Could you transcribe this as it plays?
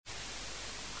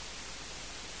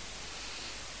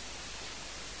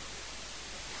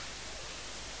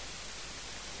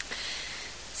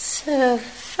So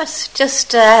first,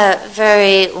 just a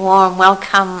very warm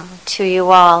welcome to you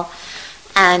all.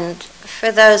 And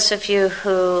for those of you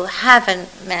who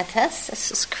haven't met us,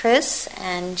 this is Chris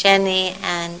and Jenny,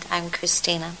 and I'm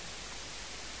Christina.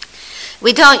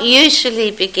 We don't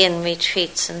usually begin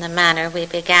retreats in the manner we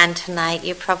began tonight.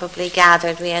 You probably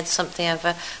gathered we had something of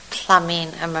a plumbing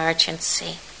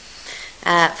emergency.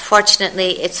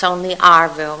 Fortunately, it's only our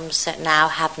rooms that now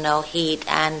have no heat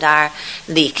and are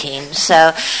leaking.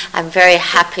 So I'm very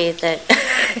happy that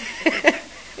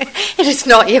it is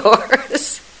not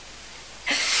yours.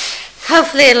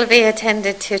 Hopefully it'll be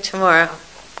attended to tomorrow.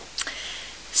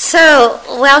 So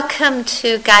welcome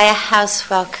to Gaia House.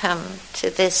 Welcome to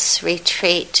this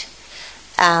retreat.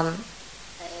 There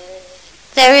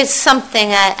is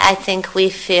something I think we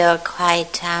feel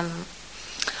quite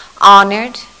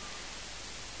honored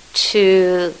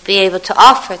to be able to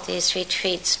offer these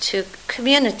retreats to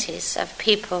communities of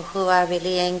people who are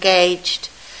really engaged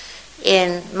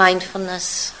in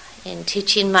mindfulness, in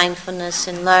teaching mindfulness,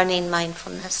 in learning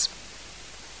mindfulness.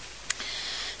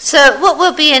 So what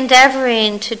we'll be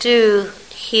endeavoring to do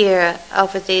here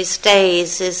over these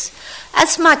days is,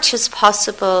 as much as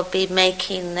possible, be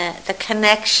making the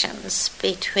connections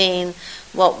between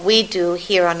what we do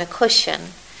here on a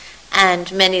cushion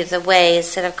and many of the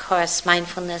ways that, of course,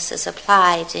 mindfulness is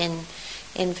applied in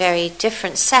very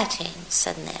different settings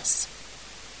than this.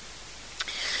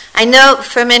 I know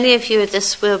for many of you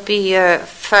this will be your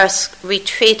first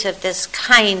retreat of this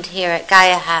kind here at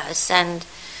Gaia House, and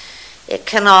it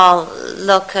can all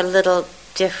look a little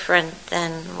different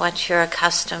than what you're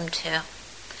accustomed to.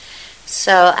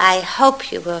 So I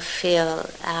hope you will feel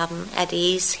at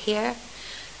ease here,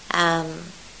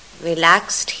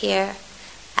 relaxed here,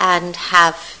 and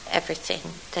have everything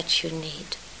that you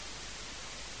need.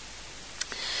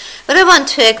 What I want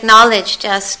to acknowledge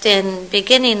just in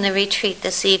beginning the retreat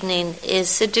this evening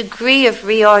is the degree of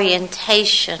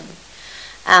reorientation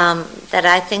that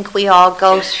I think we all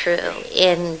go through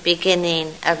in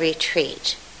beginning a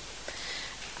retreat.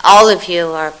 All of you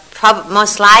are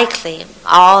most likely,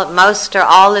 most or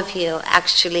all of you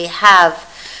actually have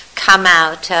come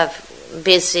out of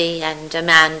busy and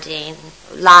demanding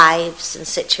lives and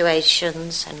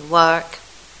situations and work.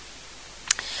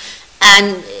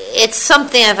 And it's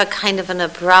something of a kind of an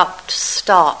abrupt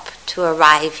stop to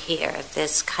arrive here,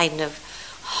 this kind of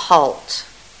halt.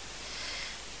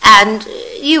 And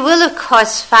you will, of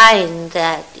course, find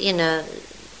that,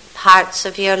 parts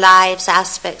of your lives,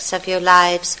 aspects of your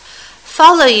lives,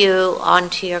 follow you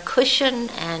onto your cushion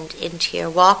and into your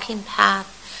walking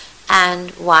path,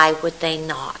 and why would they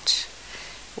not?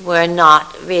 We're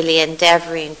not really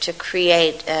endeavoring to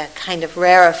create a kind of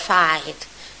rarefied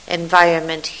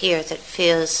environment here that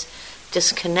feels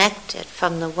disconnected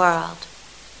from the world.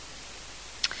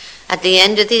 At the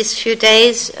end of these few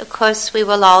days, of course, we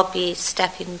will all be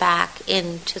stepping back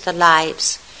into the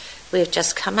lives we've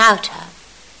just come out of.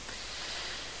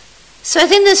 So I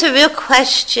think there's a real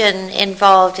question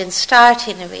involved in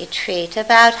starting a retreat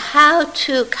about how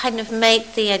to kind of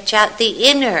make the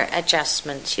inner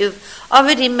adjustments. You've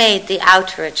already made the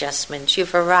outer adjustments,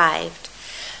 you've arrived.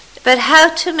 But how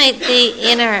to make the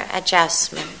inner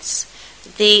adjustments,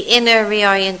 the inner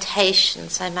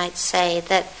reorientations, I might say,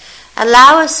 that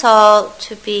allow us all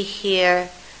to be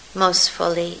here most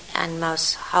fully and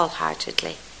most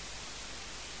wholeheartedly.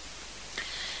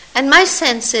 And my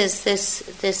sense is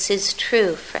this is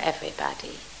true for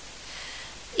everybody.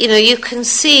 You can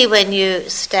see when you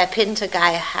step into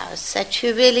Gaia House that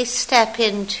you really step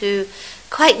into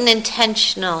quite an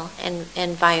intentional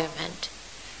environment.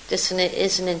 This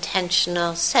is an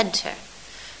intentional center.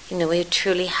 We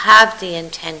truly have the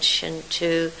intention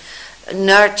to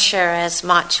nurture as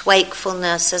much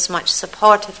wakefulness, as much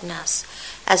supportiveness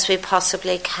as we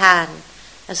possibly can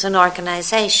as an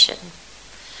organization.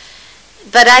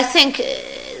 But I think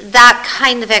that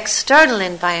kind of external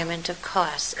environment, of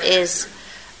course, is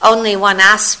only one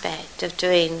aspect of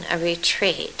doing a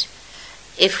retreat.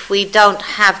 If we don't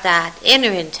have that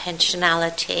inner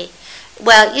intentionality,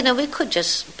 well, we could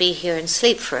just be here and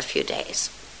sleep for a few days,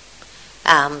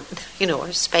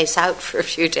 or space out for a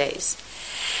few days.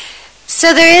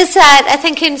 So there is that, I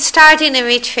think in starting a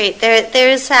retreat, there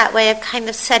is that way of kind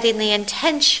of setting the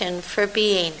intention for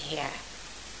being here.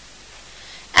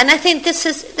 And I think this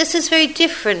is very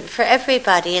different for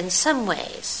everybody in some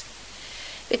ways.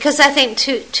 Because I think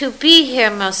to be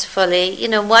here most fully,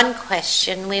 one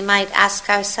question we might ask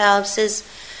ourselves is,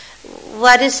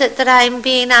 what is it that I'm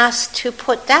being asked to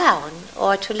put down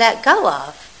or to let go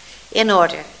of in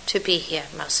order to be here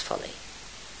most fully?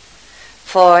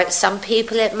 For some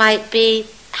people it might be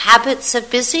habits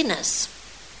of busyness.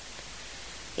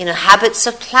 habits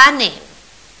of planning,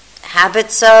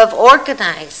 habits of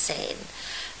organizing,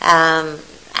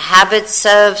 habits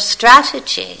of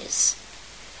strategies.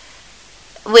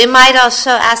 We might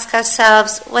also ask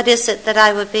ourselves, what is it that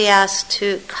I would be asked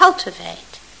to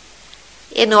cultivate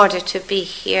in order to be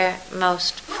here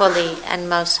most fully and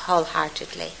most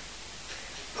wholeheartedly?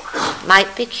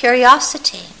 Might be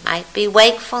curiosity, might be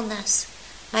wakefulness,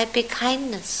 might be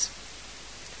kindness,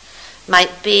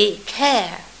 might be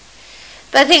care.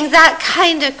 But I think that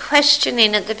kind of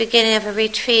questioning at the beginning of a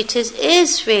retreat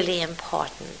is really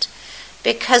important,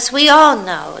 because we all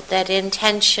know that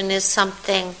intention is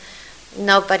something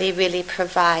nobody really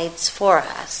provides for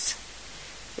us.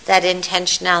 That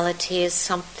intentionality is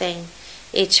something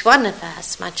each one of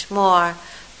us much more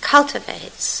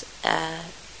cultivates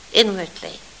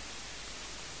inwardly.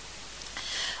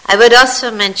 I would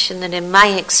also mention that in my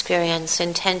experience,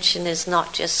 intention is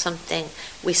not just something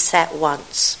we set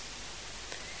once.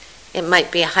 It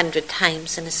might be 100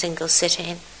 times in a single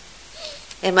sitting.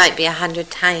 It might be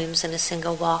 100 times in a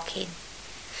single walking.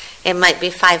 It might be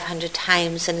 500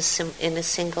 times in a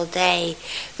single day,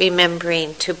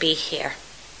 remembering to be here,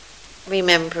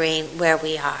 remembering where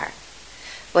we are,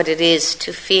 what it is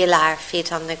to feel our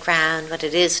feet on the ground, what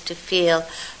it is to feel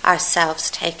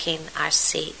ourselves taking our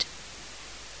seat.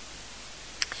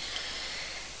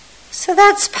 So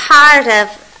that's part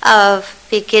of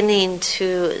beginning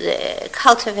to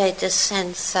cultivate this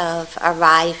sense of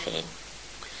arriving.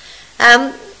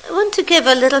 I want to give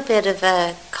a little bit of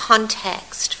a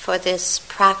context for this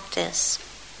practice.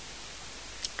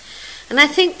 And I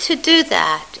think to do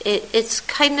that, it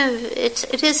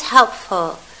is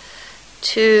helpful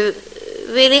to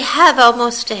really have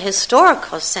almost a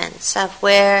historical sense of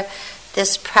where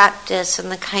this practice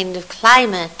and the kind of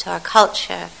climate or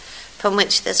culture from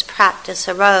which this practice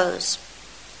arose.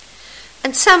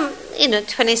 And some,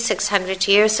 2,600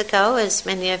 years ago, as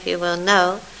many of you will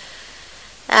know,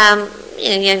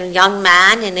 a young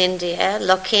man in India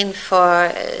looking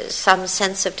for some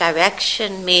sense of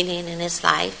direction, meaning in his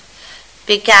life,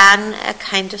 began a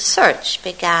kind of search,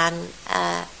 began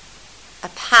a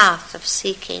path of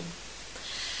seeking.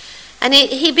 And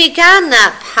he began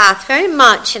that path very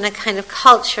much in a kind of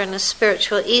culture and a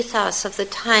spiritual ethos of the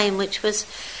time, which was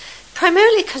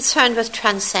primarily concerned with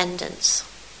transcendence.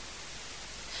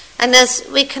 And as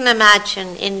we can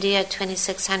imagine, India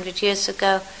 2,600 years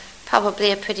ago,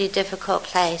 probably a pretty difficult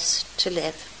place to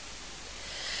live.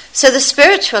 So the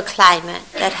spiritual climate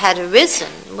that had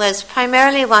arisen was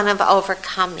primarily one of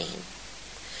overcoming,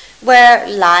 where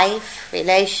life,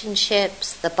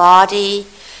 relationships, the body,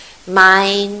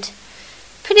 mind,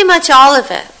 pretty much all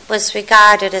of it was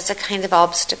regarded as a kind of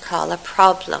obstacle, a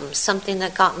problem, something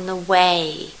that got in the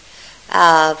way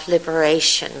of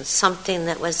liberation, something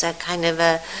that was a kind of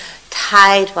a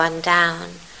tied one down.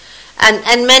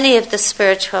 And many of the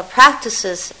spiritual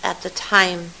practices at the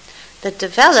time that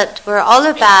developed were all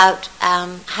about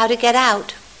how to get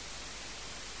out.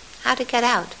 How to get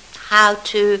out. How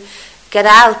to get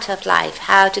out of life.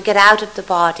 How to get out of the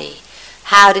body.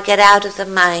 How to get out of the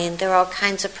mind. There are all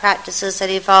kinds of practices that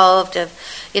evolved of,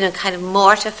 kind of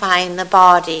mortifying the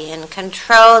body and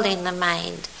controlling the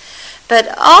mind.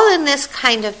 But all in this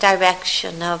kind of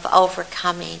direction of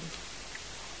overcoming.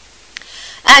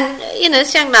 And,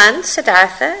 this young man,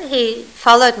 Siddhartha, he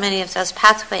followed many of those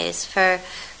pathways for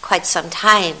quite some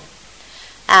time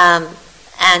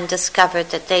and discovered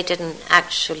that they didn't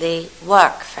actually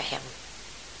work for him.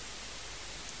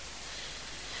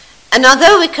 And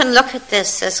although we can look at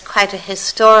this as quite a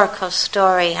historical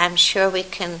story, I'm sure we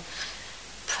can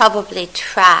probably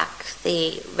track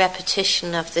the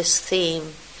repetition of this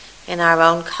theme in our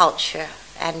own culture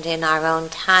and in our own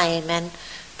time, and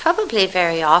probably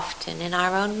very often in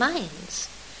our own minds.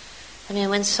 I mean,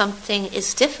 when something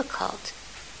is difficult,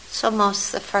 it's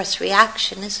almost the first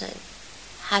reaction, isn't it?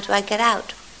 How do I get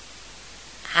out?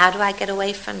 How do I get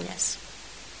away from this?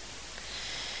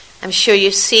 I'm sure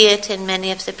you see it in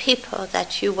many of the people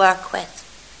that you work with.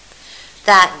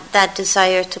 That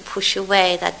desire to push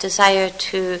away, that desire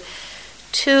to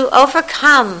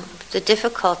overcome the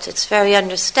difficult. It's very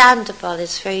understandable,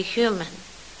 it's very human.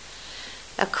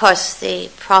 Of course, the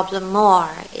problem more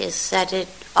is that it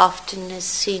often is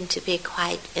seen to be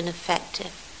quite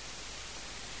ineffective.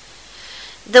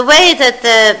 The way that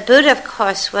the Buddha, of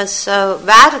course, was so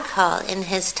radical in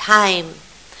his time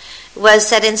was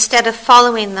that instead of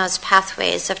following those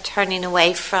pathways of turning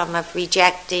away from, of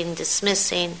rejecting,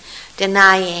 dismissing,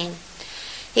 denying,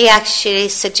 he actually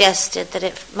suggested that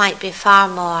it might be far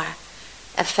more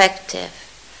effective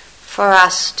for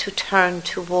us to turn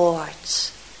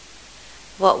towards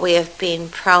what we have been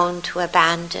prone to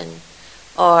abandon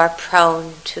or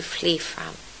prone to flee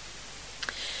from.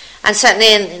 And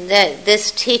certainly in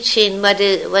this teaching, what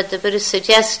the Buddha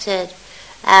suggested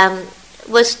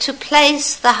was to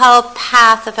place the whole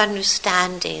path of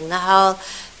understanding, the whole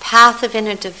path of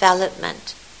inner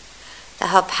development, the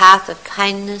whole path of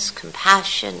kindness,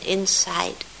 compassion,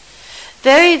 insight,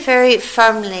 very, very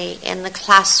firmly in the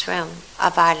classroom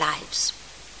of our lives.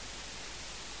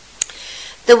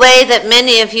 The way that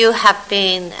many of you have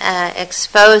been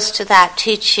exposed to that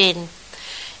teaching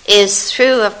is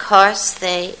through, of course,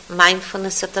 the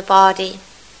mindfulness of the body,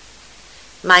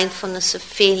 mindfulness of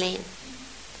feeling,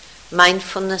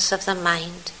 mindfulness of the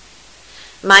mind,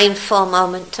 mindful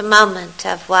moment to moment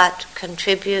of what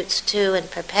contributes to and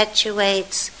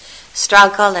perpetuates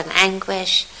struggle and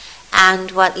anguish,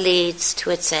 and what leads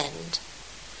to its end.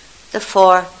 The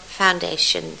 4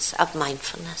 foundations of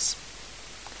mindfulness.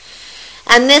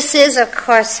 And this is, of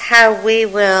course, how we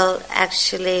will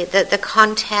actually, the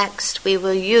context we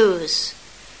will use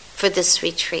for this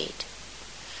retreat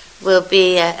will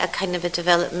be a kind of a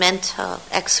developmental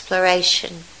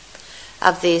exploration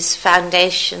of these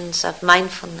foundations of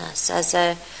mindfulness as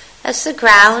the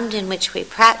ground in which we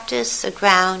practice, the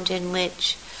ground in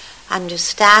which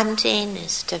understanding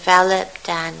is developed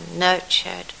and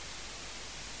nurtured.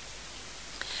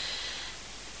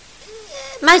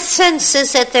 My sense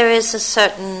is that there is a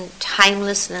certain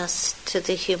timelessness to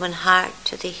the human heart,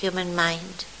 to the human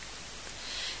mind.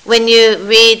 When you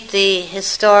read the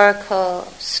historical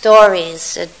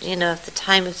stories, of the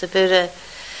time of the Buddha,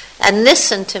 and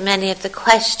listen to many of the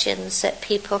questions that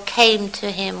people came to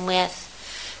him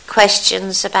with,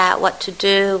 questions about what to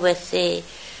do with the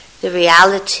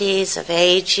realities of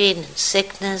aging and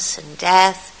sickness and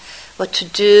death, what to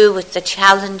do with the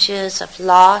challenges of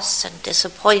loss and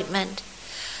disappointment,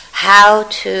 how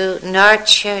to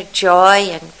nurture joy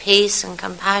and peace and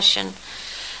compassion.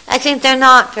 I think they're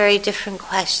not very different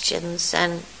questions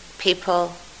than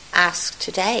people ask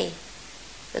today,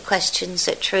 the questions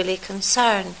that truly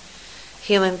concern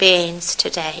human beings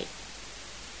today.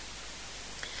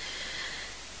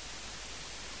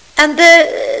 And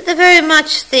the very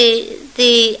much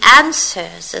the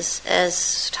answers,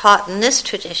 as taught in this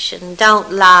tradition,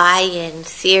 don't lie in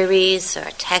theories or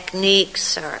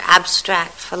techniques or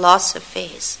abstract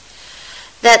philosophies.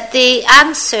 That the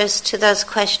answers to those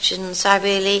questions are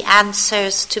really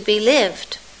answers to be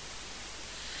lived.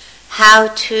 How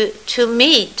to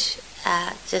meet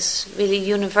this really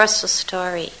universal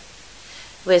story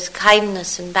with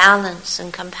kindness and balance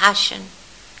and compassion.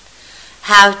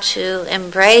 How to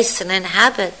embrace and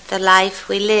inhabit the life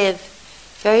we live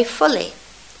very fully.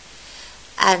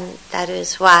 And that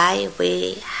is why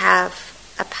we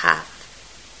have a path.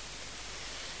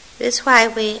 It is why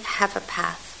we have a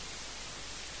path.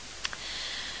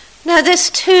 Now there's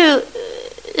two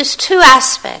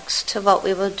aspects to what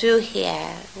we will do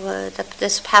here.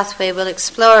 This pathway we'll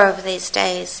explore over these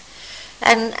days.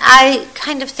 And I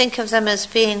kind of think of them as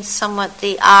being somewhat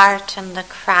the art and the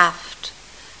craft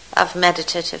of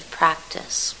meditative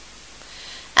practice.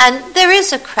 And there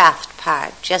is a craft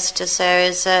part, just as there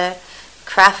is a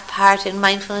craft part in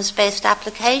mindfulness-based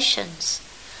applications,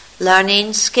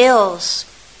 learning skills,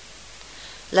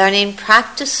 learning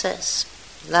practices,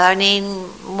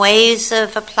 learning ways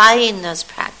of applying those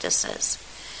practices.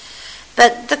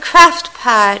 But the craft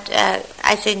part,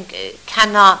 I think,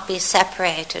 cannot be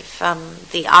separated from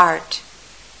the art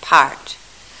part.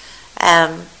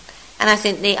 And I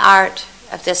think the art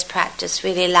of this practice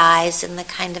really lies in the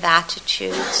kind of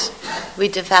attitudes we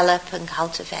develop and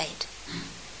cultivate.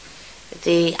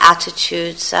 The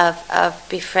attitudes of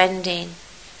befriending,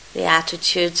 the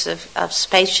attitudes of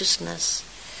spaciousness,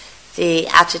 the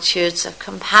attitudes of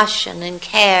compassion and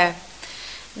care.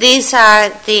 These are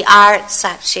the arts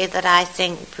actually that I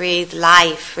think breathe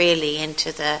life really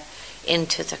into the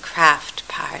craft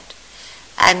part.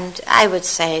 And I would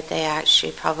say they are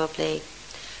actually probably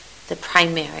the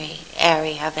primary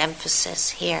area of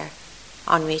emphasis here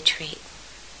on retreat.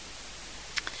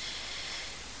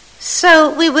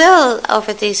 So we will,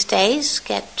 over these days,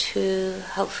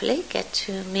 hopefully get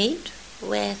to meet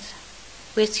with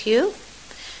you.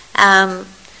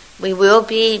 We will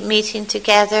be meeting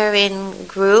together in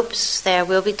groups. There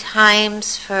will be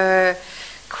times for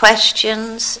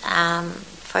questions,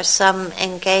 for some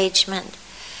engagement.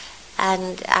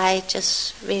 And I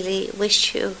just really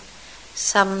wish you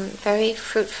some very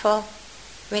fruitful,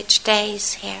 rich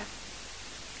days here.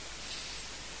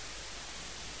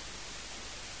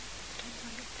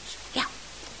 Yeah.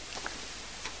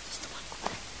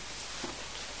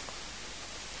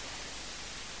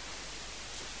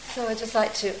 So I'd just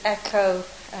like to echo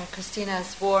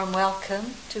Christina's warm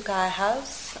welcome to Gaia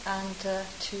House and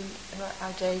to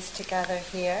our days together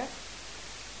here.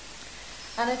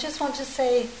 And I just want to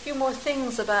say a few more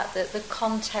things about the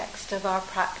context of our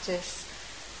practice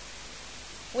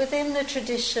within the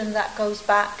tradition that goes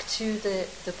back to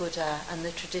the Buddha and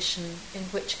the tradition in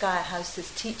which Gaia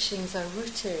House's teachings are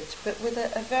rooted, but with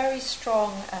a very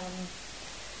strong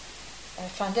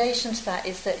foundation to that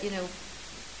is that,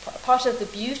 part of the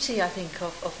beauty, I think,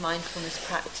 of mindfulness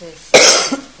practice,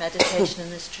 meditation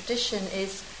in this tradition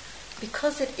is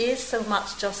because it is so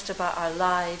much just about our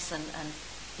lives and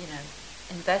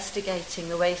investigating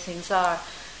the way things are,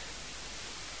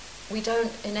 we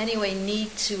don't in any way need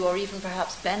to or even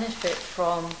perhaps benefit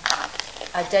from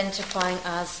identifying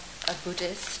as a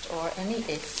Buddhist or any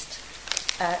ist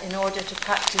in order to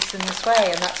practice in this way,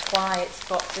 and that's why it's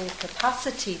got the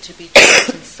capacity to be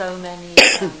taught in so many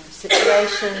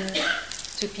situations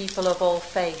to people of all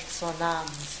faiths or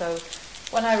names. So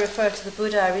when I refer to the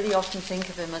Buddha, I really often think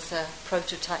of him as a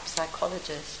prototype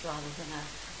psychologist rather than a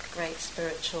great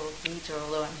spiritual leader,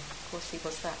 although of course he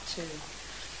was that too.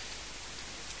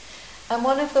 And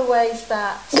one of the ways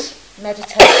that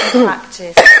meditation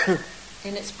practice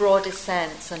in its broadest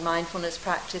sense and mindfulness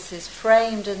practice is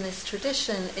framed in this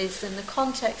tradition is in the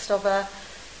context of a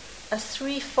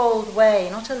threefold way,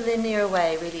 not a linear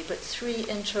way really, but three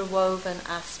interwoven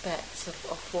aspects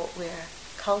of what we're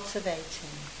cultivating.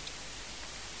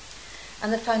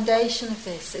 And the foundation of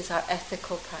this is our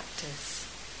ethical practice.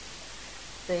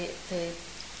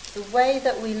 The way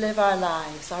that we live our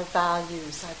lives, our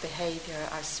values, our behavior,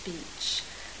 our speech,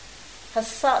 has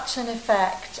such an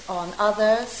effect on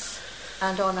others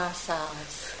and on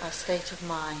ourselves, our state of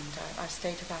mind, our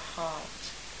state of our heart.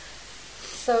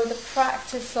 So the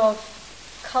practice of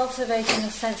cultivating a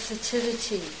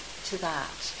sensitivity to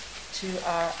that, to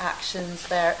our actions,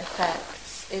 their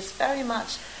effects, is very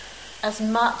much as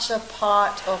much a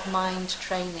part of mind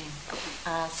training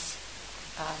as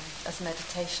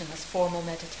meditation, as formal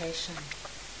meditation.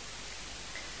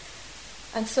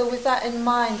 And so with that in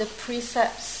mind, the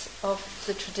precepts of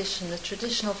the tradition, the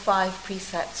traditional 5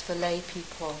 precepts for lay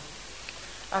people,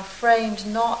 are framed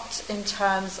not in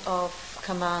terms of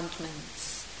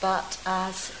commandments, but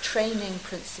as training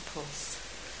principles.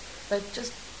 They're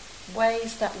just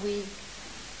ways that we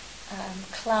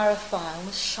clarify,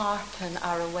 almost sharpen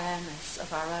our awareness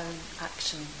of our own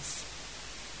actions.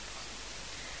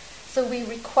 So we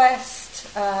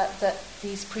request that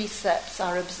these precepts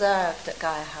are observed at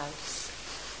Gaia House.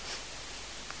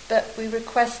 But we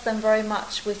request them very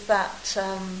much with that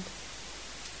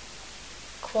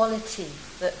quality,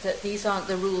 that these aren't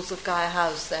the rules of Gaia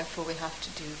House, therefore we have to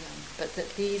do them, but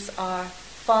that these are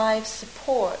 5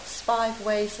 supports, 5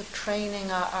 ways of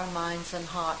training our minds and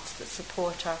hearts that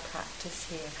support our practice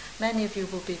here. Many of you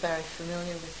will be very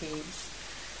familiar with these.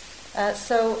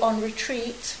 So on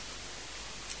retreat,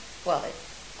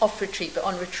 off retreat, but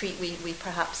on retreat we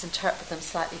perhaps interpret them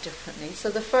slightly differently. So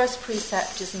the first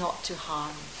precept is not to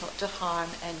harm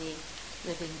any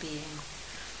living being.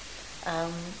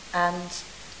 And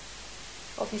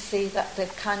obviously that the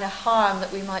kind of harm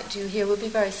that we might do here would be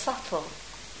very subtle,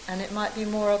 and it might be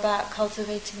more about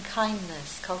cultivating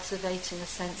kindness, cultivating a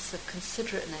sense of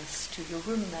considerateness to your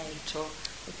roommate or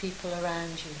the people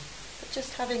around you. But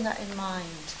just having that in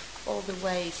mind, all the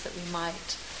ways that we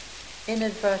might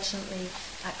inadvertently,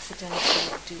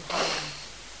 accidentally do harm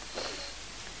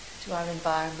to our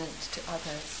environment, to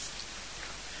others.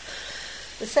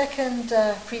 The second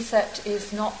precept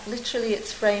is not, literally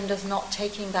it's framed as not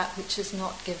taking that which is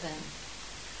not given.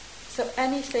 So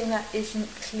anything that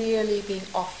isn't clearly being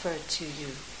offered to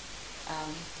you.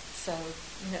 So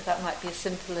that might be as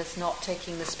simple as not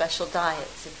taking the special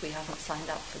diets if we haven't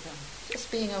signed up for them. Just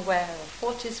being aware of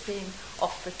what is being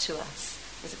offered to us.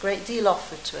 There's a great deal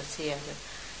offered to us here,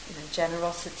 the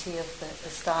generosity of the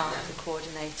staff, the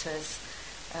coordinators,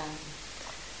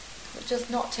 but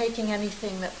just not taking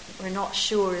anything that we're not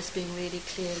sure is being really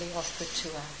clearly offered to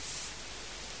us.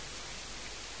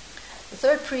 The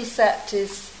third precept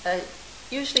is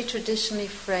usually traditionally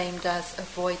framed as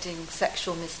avoiding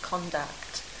sexual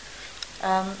misconduct.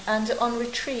 And on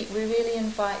retreat, we really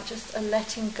invite just a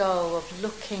letting go of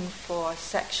looking for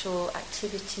sexual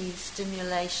activity,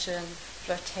 stimulation,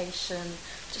 flirtation,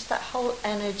 just that whole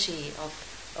energy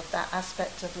of that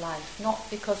aspect of life, not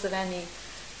because of any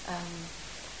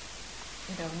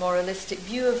moralistic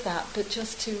view of that, but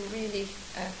just to really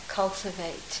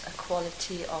cultivate a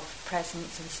quality of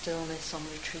presence and stillness on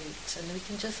retreat. And we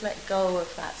can just let go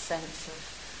of that sense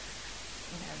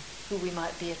of who we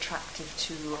might be attractive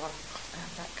to or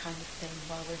that kind of thing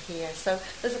while we're here. So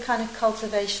there's a kind of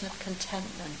cultivation of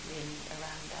contentment really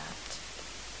around that.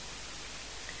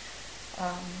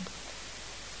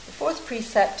 The fourth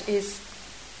precept is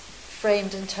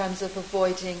framed in terms of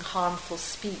avoiding harmful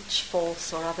speech,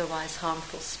 false or otherwise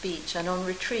harmful speech. And on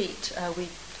retreat, we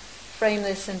frame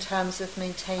this in terms of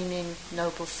maintaining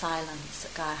noble silence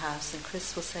at Gaia House. And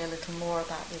Chris will say a little more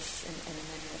about this in a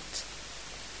minute.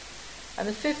 And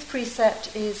the fifth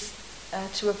precept is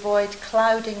to avoid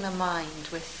clouding the mind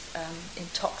with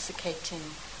intoxicating,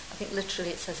 I think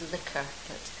literally it says liquor,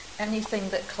 but anything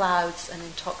that clouds and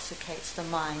intoxicates the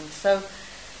mind. So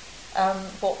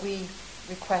what we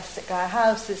request at Gaia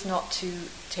House is not to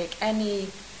take any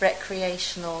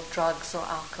recreational drugs or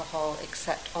alcohol,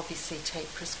 except obviously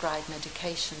take prescribed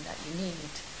medication that you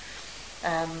need.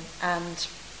 And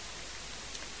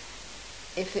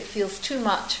if it feels too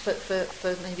much for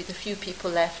maybe the few people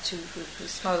left who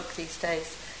smoke these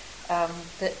days,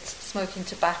 that smoking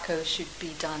tobacco should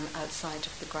be done outside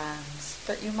of the grounds.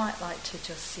 But you might like to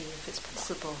just see if it's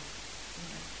possible,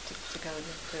 to go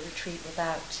to the retreat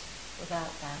without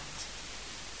that.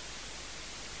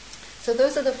 So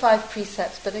those are the 5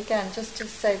 precepts, but again, just to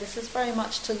say, this is very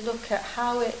much to look at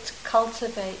how it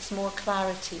cultivates more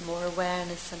clarity, more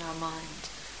awareness in our mind,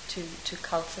 to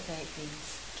cultivate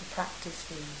these, to practice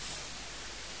these.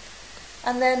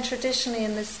 And then traditionally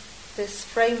in this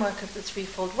framework of the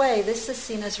threefold way, this is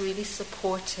seen as really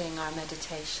supporting our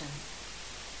meditation.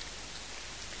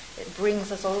 It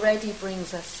already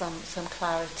brings us some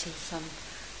clarity, some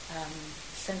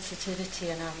sensitivity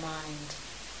in our mind.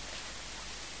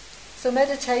 So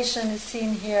meditation is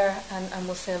seen here, and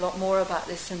we'll say a lot more about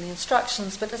this in the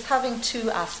instructions, but as having 2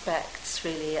 aspects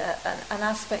really. An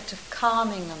aspect of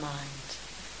calming the mind,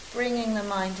 bringing the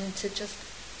mind into just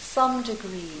some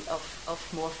degree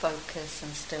of more focus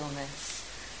and stillness.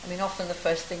 I mean, often the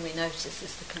first thing we notice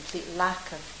is the complete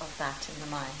lack of that in the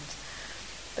mind.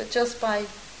 But just by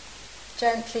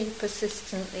gently,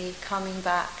 persistently coming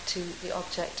back to the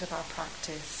object of our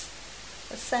practice,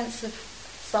 a sense of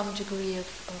some degree of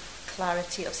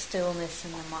clarity, of stillness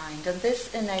in the mind. And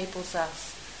this enables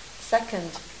us,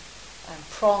 second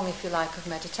prong, if you like, of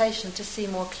meditation, to see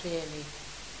more clearly.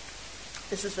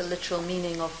 This is the literal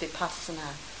meaning of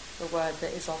vipassana, the word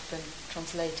that is often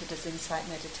translated as insight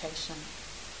meditation.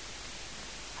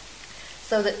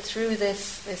 So that through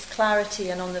this clarity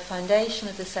and on the foundation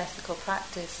of this ethical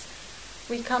practice,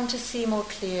 we come to see more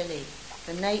clearly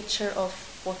the nature of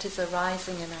what is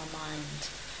arising in our mind.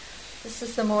 This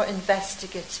is the more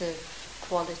investigative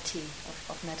quality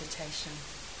of meditation,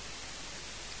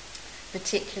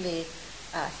 particularly,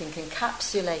 I think,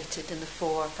 encapsulated in the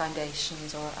 4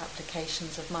 foundations or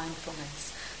applications of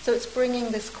mindfulness. So it's bringing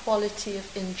this quality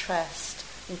of interest,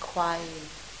 inquiry,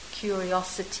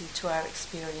 curiosity to our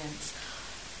experience,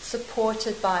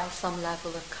 supported by some level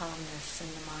of calmness in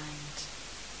the mind.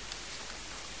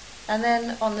 And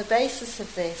then on the basis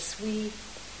of this, we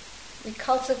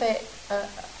cultivate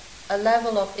a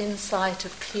level of insight,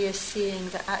 of clear seeing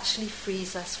that actually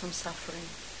frees us from suffering,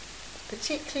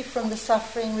 particularly from the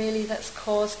suffering really that's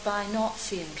caused by not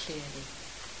seeing clearly.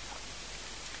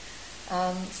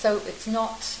 So it's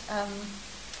not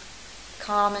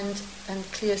calm and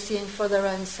clear seeing for their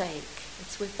own sake.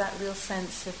 It's with that real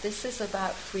sense of this is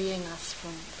about freeing us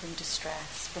from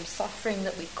distress, from suffering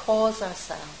that we cause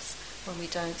ourselves when we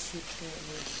don't see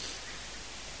clearly.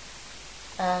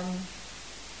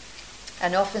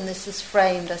 And often this is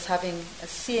framed as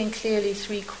seeing clearly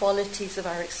 3 qualities of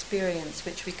our experience,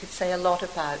 which we could say a lot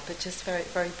about, but just very,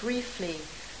 very briefly,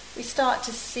 we start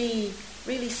to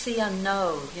really see and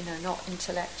know, not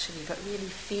intellectually, but really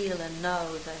feel and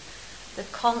know the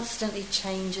constantly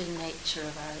changing nature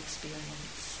of our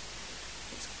experience.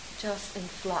 It's just in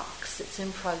flux, it's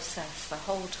in process the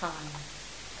whole time.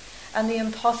 And the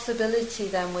impossibility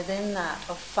then within that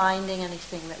of finding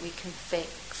anything that we can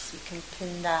fix, we can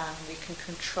pin down, we can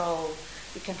control,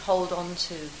 we can hold on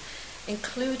to,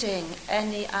 including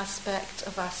any aspect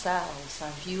of ourselves,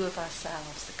 our view of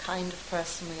ourselves, the kind of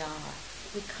person we are.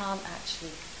 We can't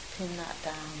actually pin that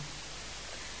down.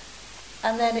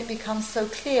 And then it becomes so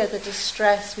clear the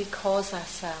distress we cause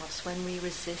ourselves when we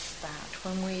resist that,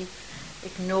 when we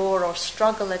ignore or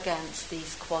struggle against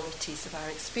these qualities of our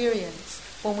experience,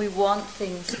 when we want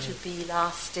things to be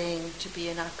lasting, to be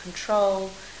in our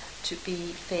control, to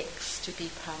be fixed, to be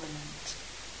permanent.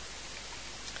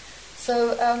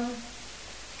 So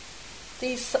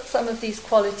some of these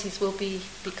qualities will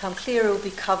become clearer, will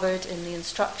be covered in the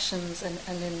instructions and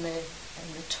in the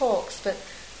talks, but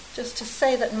just to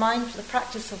say that the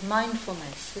practice of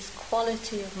mindfulness, this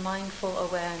quality of mindful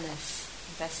awareness,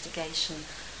 investigation,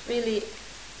 really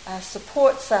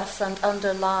supports us and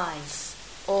underlies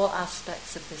all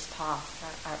aspects of this path,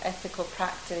 our ethical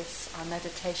practice, our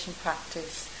meditation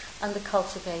practice, and the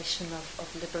cultivation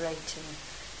of liberating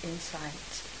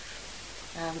insight.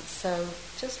 So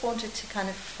just wanted to kind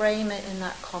of frame it in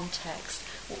that context.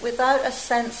 Without a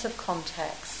sense of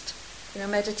context,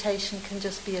 meditation can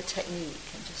just be a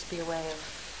technique and just be a way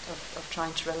of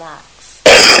trying to relax.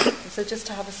 And so just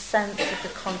to have a sense of the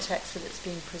context that it's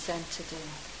being presented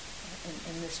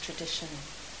in this tradition.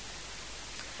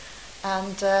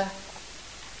 And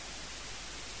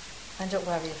don't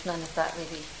worry if none of that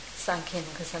really sank in,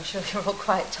 because I'm sure you're all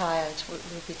quite tired. We'll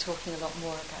be talking a lot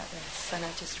more about this. And I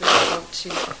just really want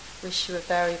to wish you a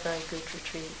very, very good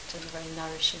retreat and a very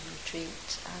nourishing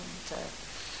retreat, and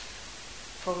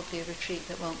probably a retreat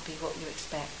that won't be what you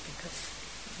expect, because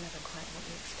it's never quite what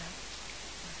you expect.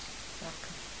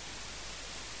 Welcome.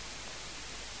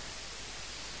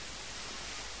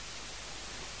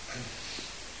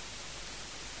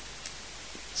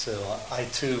 So I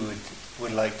too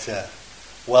would like to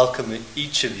welcome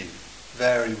each of you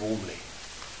very warmly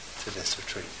to this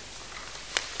retreat.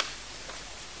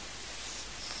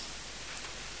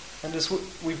 And as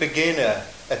we begin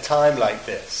a time like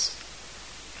this,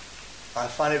 I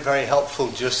find it very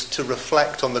helpful just to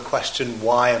reflect on the question,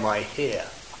 why am I here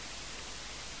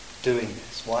doing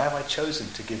this? Why have I chosen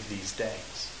to give these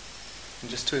days?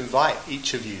 And just to invite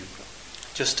each of you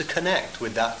just to connect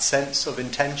with that sense of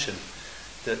intention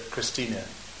that Christina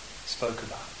spoke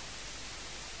about.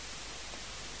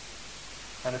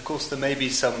 And of course there may be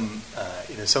some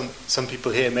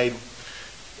people here may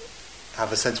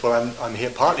have a sense, well, I'm here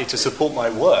partly to support my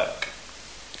work,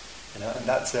 and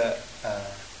that's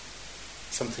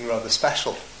something rather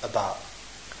special about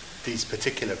these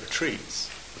particular retreats.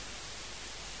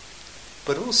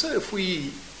 But also, if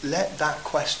we let that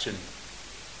question,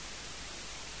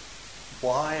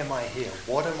 why am I here?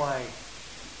 What am I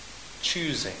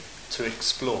choosing to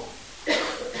explore?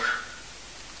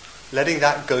 Letting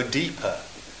that go deeper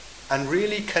and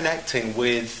really connecting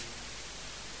with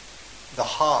the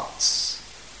heart's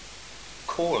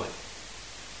calling.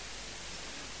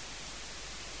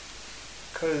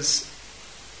 Because,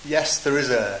 yes, there is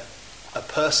a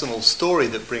personal story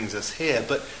that brings us here,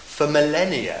 but for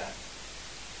millennia,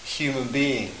 human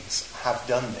beings have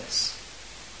done this.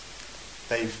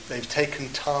 They've taken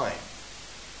time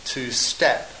to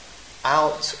step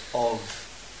out of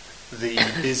the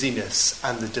busyness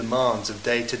and the demands of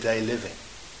day-to-day living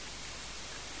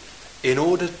in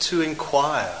order to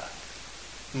inquire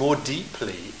more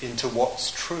deeply into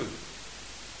what's true,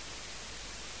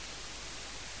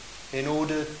 in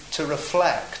order to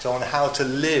reflect on how to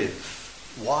live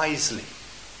wisely,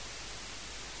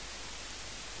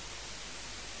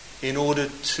 in order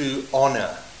to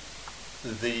honour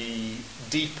the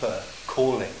deeper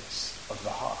callings of the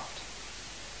heart.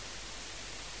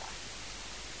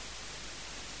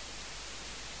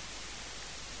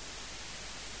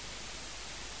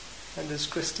 And as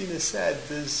Christina said,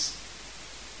 there's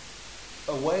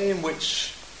a way in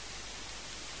which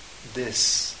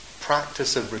this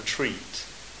practice of retreat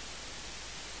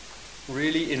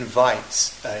really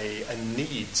invites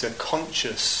needs a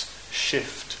conscious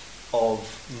shift of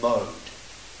mode.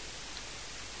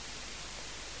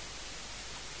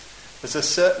 There's a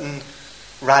certain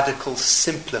radical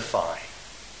simplifying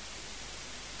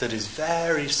that is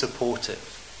very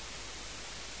supportive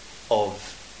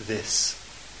of this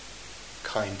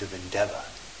kind of endeavour.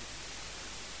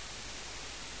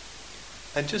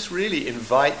 And just really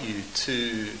invite you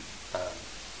to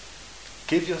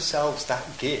give yourselves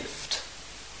that gift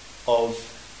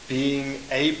of being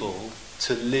able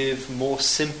to live more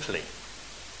simply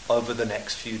over the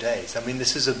next few days. I mean,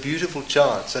 this is a beautiful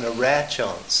chance and a rare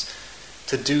chance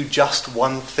to do just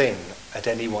one thing at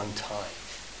any one time.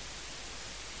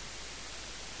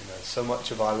 So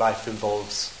much of our life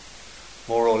involves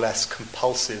more or less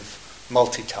compulsive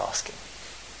multitasking.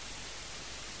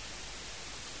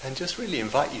 And just really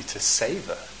invite you to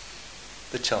savour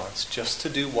the chance just to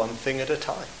do one thing at a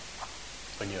time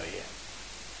when you're here.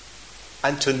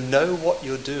 And to know what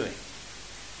you're doing.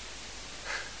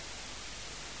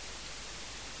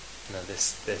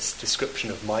 This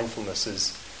description of mindfulness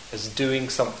as doing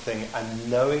something and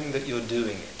knowing that you're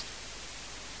doing it.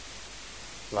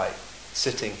 Like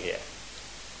sitting here,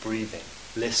 breathing,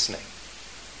 listening,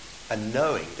 and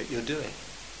knowing that you're doing it.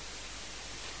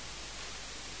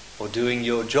 Or doing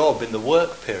your job in the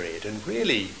work period and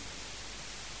really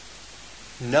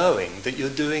knowing that you're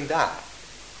doing that,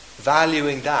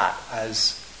 valuing that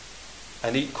as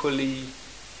an equally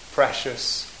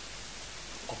precious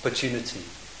opportunity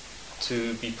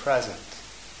to be present,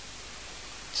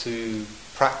 to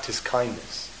practice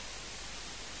kindness,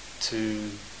 to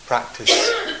practice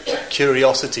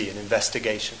curiosity and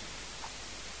investigation.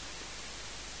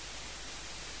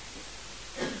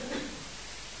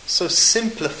 So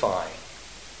simplify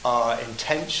our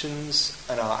intentions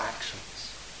and our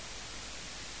actions.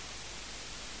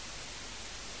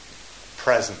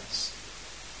 Presence,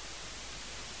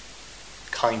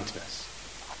 kindness,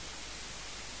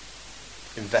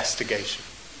 investigation.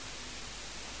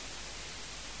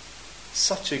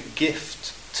 Such a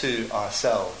gift to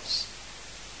ourselves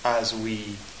as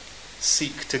we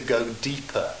seek to go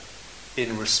deeper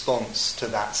in response to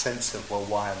that sense of, well,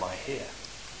 why am I here?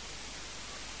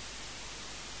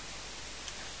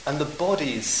 And the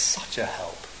body is such a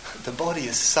help. The body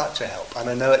is such a help. And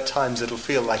I know at times it'll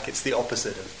feel like it's the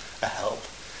opposite of a help.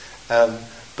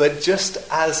 But just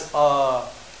as our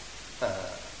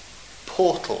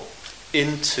portal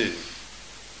into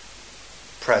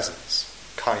presence,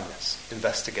 kindness,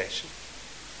 investigation.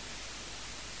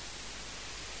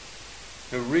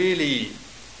 A really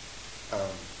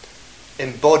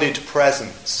embodied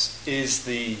presence is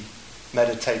the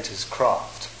meditator's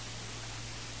craft,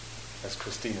 as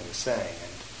Christina was saying.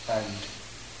 And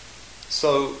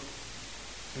so,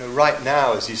 right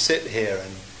now as you sit here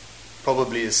and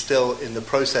probably is still in the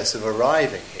process of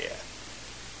arriving here,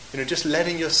 just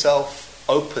letting yourself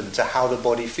open to how the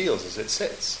body feels as it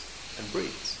sits and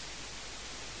breathes.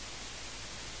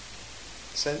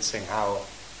 Sensing how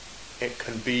it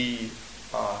can be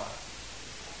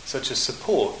such a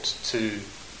support to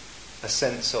a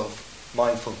sense of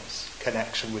mindfulness,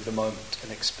 connection with the moment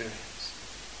and experience.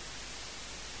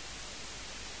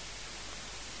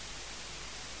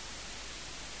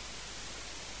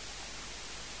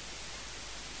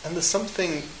 And there's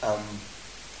something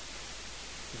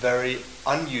very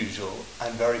unusual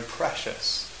and very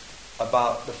precious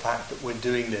about the fact that we're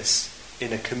doing this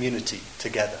in a community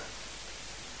together.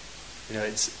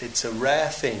 It's a rare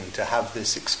thing to have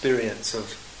this experience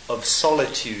of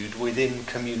solitude within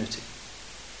community.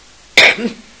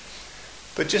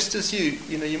 But just as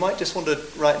you might just want to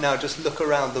right now just look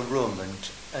around the room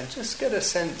and just get a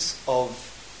sense of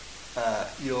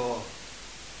your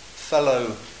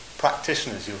fellow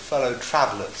practitioners, your fellow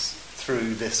travellers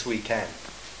through this weekend,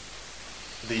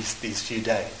 these few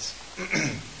days.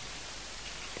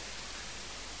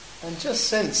 And just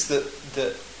sense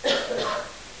that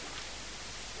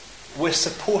we're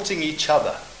supporting each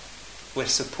other. We're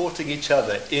supporting each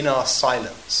other in our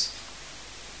silence.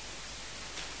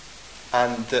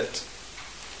 And that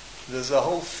there's a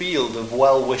whole field of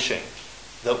well-wishing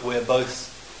that we're both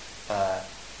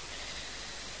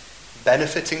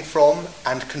benefiting from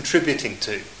and contributing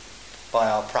to by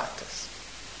our practice.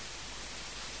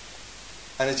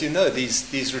 And as you know,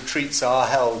 these retreats are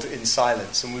held in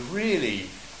silence, and we really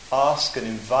ask and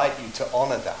invite you to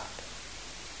honour that.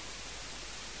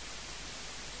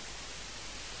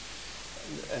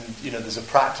 And there's a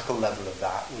practical level of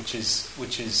that, which is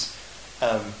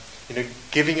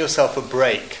giving yourself a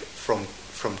break from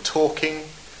talking,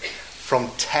 from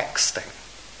texting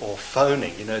or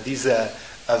phoning. These are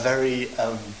very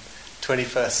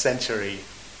 21st century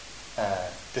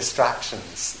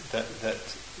distractions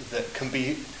that can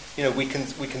be. We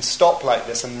can stop like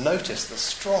this and notice the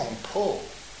strong pull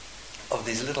of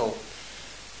these little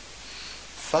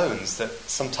phones that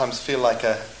sometimes feel like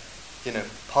a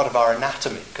part of our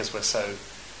anatomy because we're so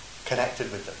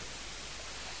connected with them.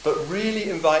 But really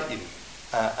invite you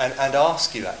and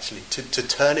ask you actually to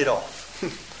turn it off,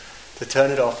 to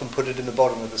turn it off and put it in the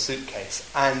bottom of the suitcase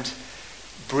and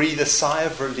breathe a sigh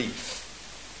of relief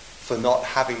for not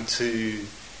having to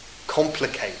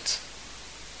complicate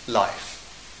life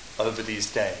over these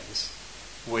days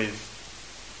with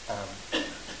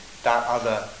that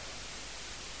other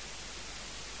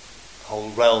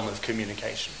whole realm of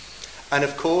communication. And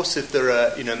of course, if there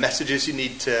are messages you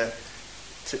need to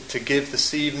give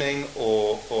this evening,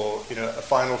 or a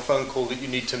final phone call that you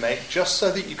need to make, just so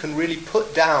that you can really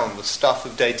put down the stuff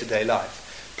of day-to-day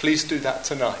life, please do that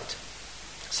tonight,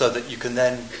 so that you can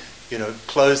then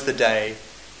close the day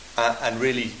and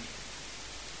really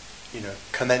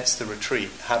commence the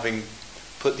retreat, having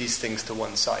put these things to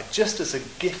one side, just as a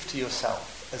gift to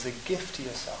yourself,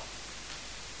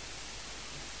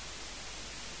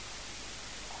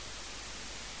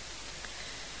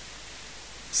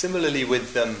 Similarly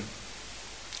with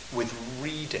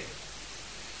reading,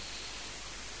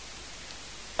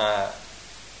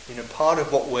 part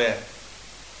of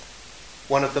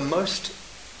one of the most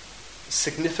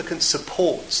significant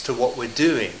supports to what we're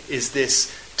doing is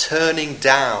this turning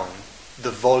down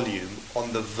the volume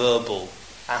on the verbal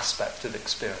aspect of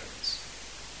experience.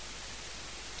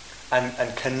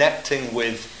 and connecting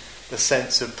with the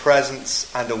sense of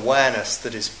presence and awareness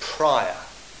that is prior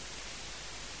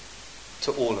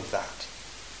to all of that.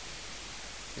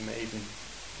 You may even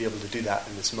be able to do that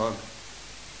in this moment.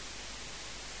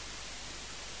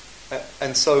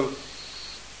 And so,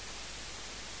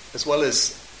 as well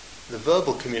as the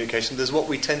verbal communication, there's what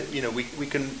we tend, we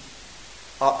can,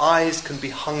 our eyes can be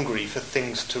hungry for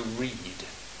things to read.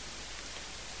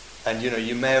 And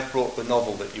you may have brought the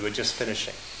novel that you were just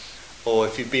finishing. Or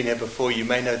if you've been here before, you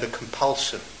may know the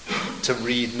compulsion to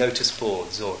read notice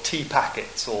boards or tea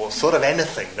packets or sort of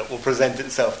anything that will present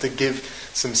itself to give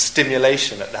some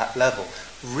stimulation at that level.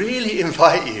 Really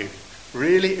invite you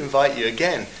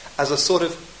again as a sort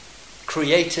of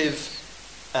creative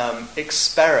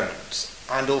experiment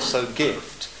and also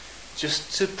gift,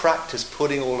 just to practice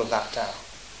putting all of that down.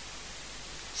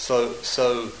 So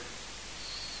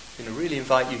really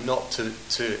invite you not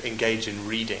to engage in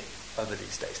reading over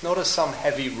these days. Not as some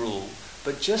heavy rule,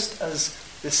 but just as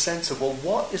this sense of, well,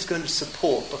 what is going to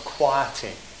support the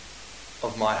quieting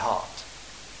of my heart?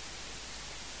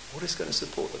 What is going to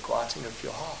support the quieting of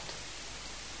your heart?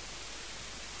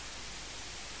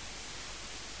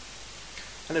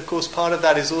 And of course, part of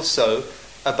that is also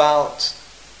about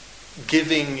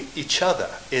giving each other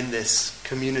in this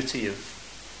community of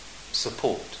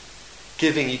support,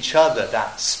 giving each other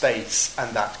that space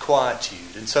and that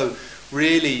quietude. And so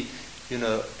really,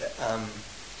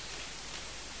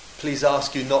 please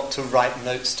ask you not to write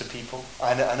notes to people.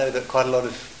 I know that quite a lot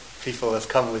of people have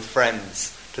come with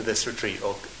friends to this retreat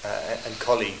and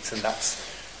colleagues, and that's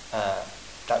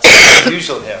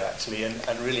unusual here actually,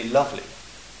 and really lovely.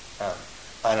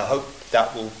 And I hope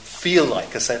that will feel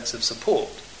like a sense of support.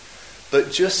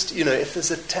 But just, if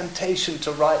there's a temptation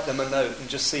to write them a note and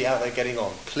just see how they're getting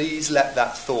on, please let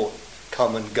that thought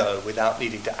come and go without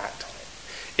needing to act on it.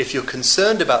 If you're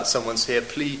concerned about someone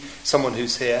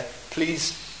who's here,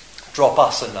 please drop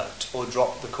us a note or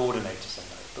drop the coordinators a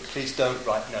note. But please don't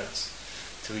write notes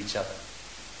to each other.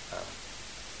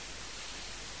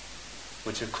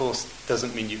 Which of course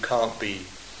doesn't mean you can't be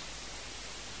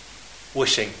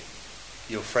wishing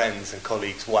your friends and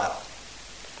colleagues well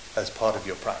as part of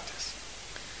your practice,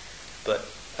 but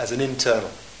as an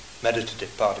internal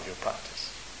meditative part of your practice.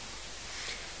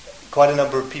 Quite a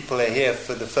number of people are here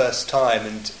for the first time,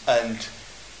 and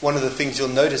one of the things you'll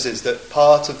notice is that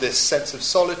part of this sense of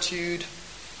solitude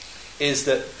is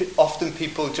that often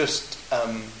people just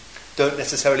don't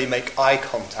necessarily make eye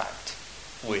contact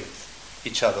with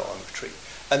each other on retreat.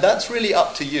 And that's really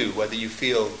up to you, whether you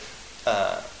feel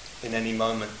in any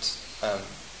moment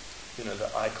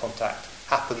that eye contact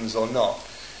happens or not.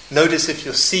 Notice if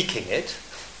you're seeking it,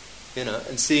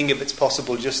 and seeing if it's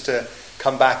possible just to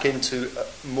come back into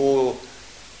a more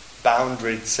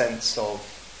boundaried sense of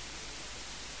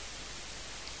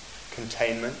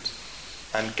containment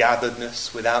and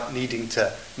gatheredness without needing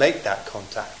to make that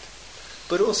contact.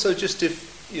 But also just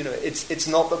if, it's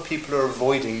not that people are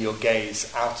avoiding your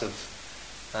gaze out of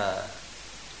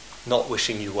not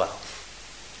wishing you well,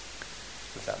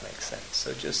 if that makes sense.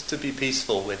 So just to be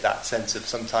peaceful with that sense of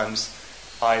sometimes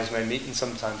eyes may meet and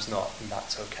sometimes not, and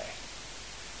that's okay.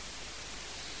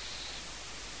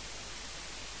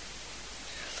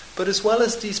 But as well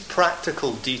as these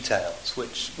practical details,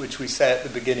 which we say at the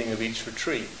beginning of each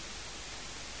retreat,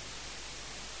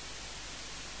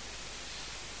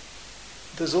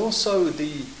 there's also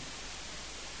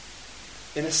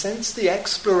in a sense, the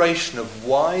exploration of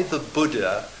why the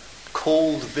Buddha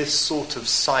called this sort of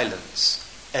silence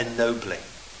ennobling.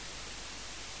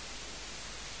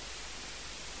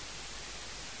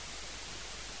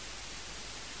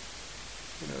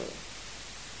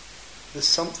 There's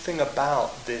something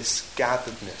about this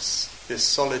gatheredness, this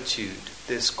solitude,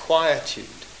 this quietude,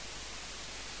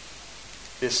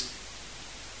 this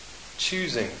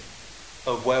choosing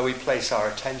of where we place our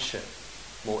attention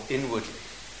more inwardly,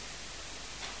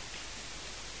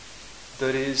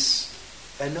 that is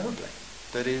ennobling,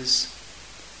 that is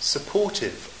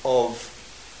supportive of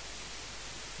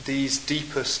these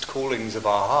deepest callings of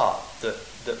our heart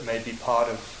that may be part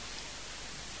of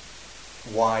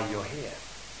why you're here.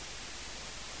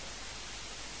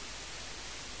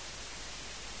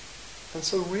 And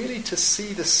so really to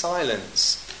see the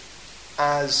silence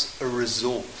as a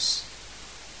resource.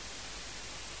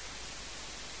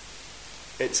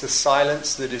 It's a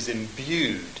silence that is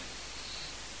imbued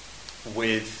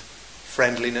with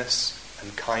friendliness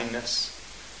and kindness,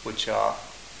 which are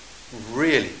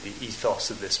really the ethos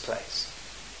of this place.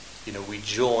 We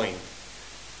join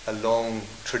a long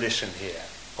tradition here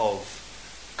of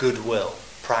goodwill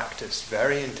practiced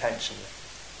very intentionally.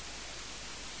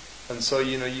 And so,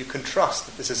 you can trust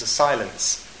that this is a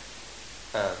silence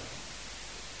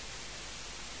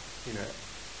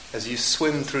As you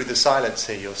swim through the silence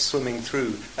here, you're swimming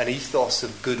through an ethos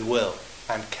of goodwill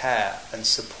and care and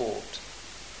support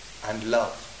and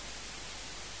love.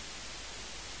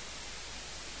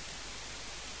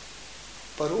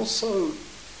 But also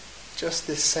just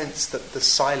this sense that the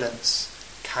silence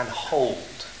can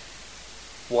hold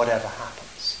whatever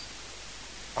happens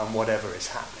and whatever is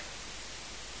happening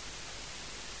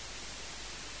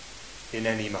in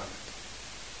any moment.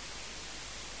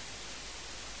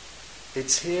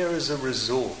 It's here as a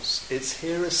resource. It's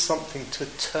here as something to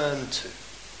turn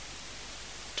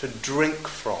to drink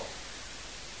from,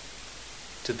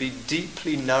 to be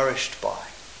deeply nourished by.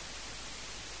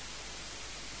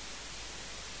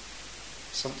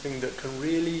 Something that can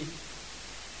really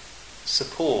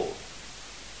support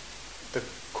the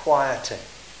quieting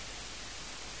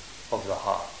of the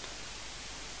heart.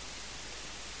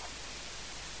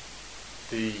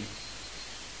 The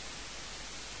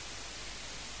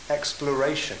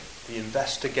exploration, the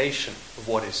investigation of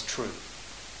what is true.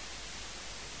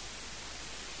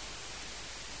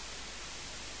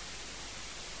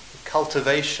 The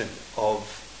cultivation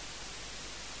of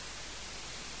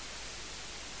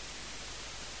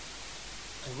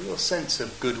a real sense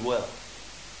of goodwill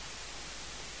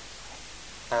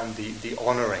and the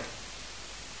honouring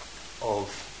of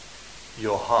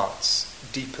your heart's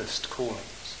deepest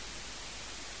callings.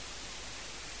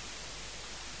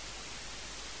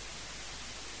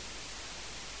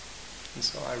 And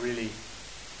so I really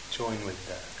join with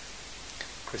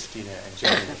Christina and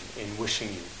Jamie in wishing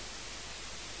you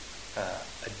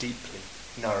a deeply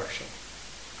nourishing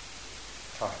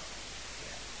time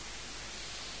here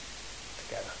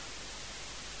together.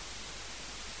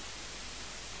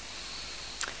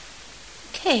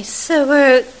 Okay, so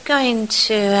we're going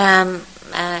to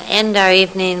end our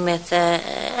evening with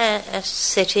a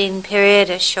sitting period,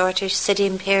 a shorter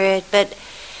sitting period, but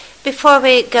before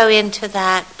we go into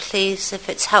that, please, if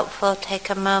it's helpful,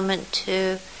 take a moment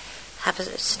to have a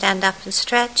stand up and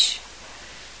stretch.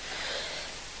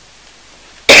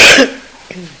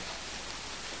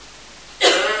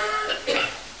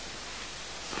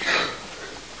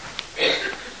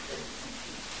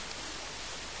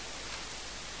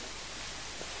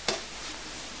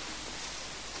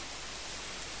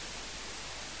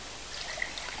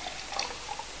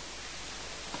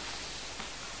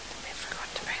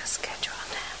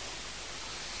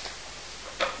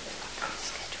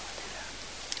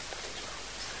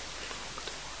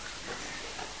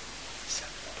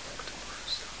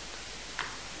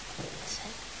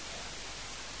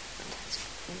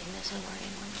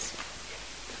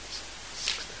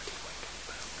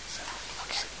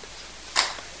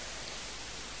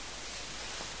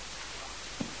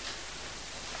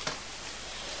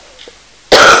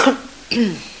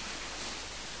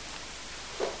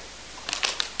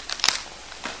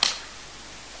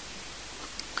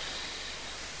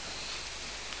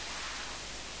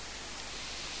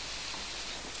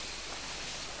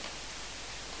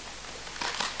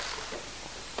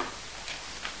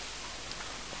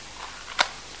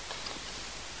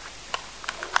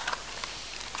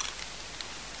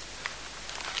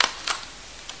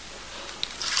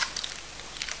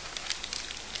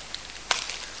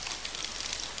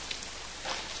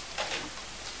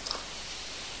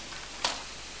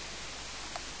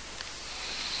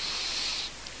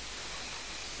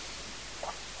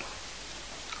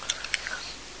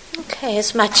 Okay,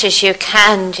 as much as you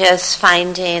can, just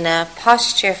finding a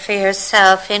posture for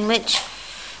yourself in which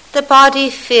the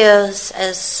body feels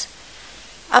as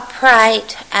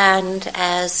upright and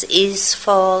as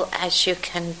easeful as you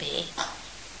can be.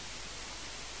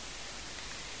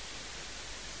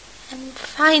 And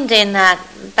finding that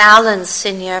balance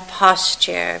in your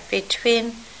posture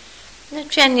between a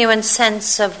genuine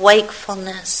sense of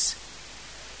wakefulness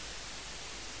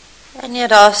and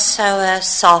yet also a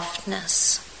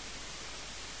softness.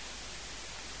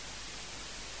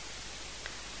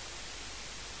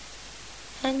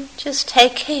 And just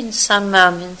taking some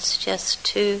moments just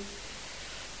to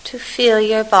feel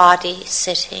your body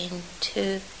sitting,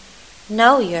 to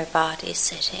know your body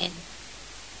sitting.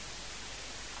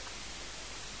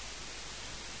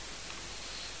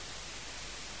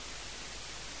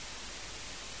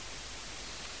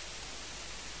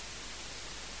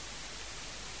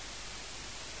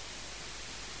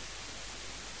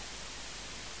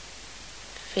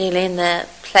 Feeling the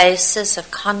places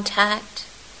of contact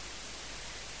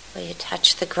where you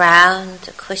touch the ground,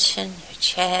 the cushion, your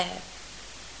chair.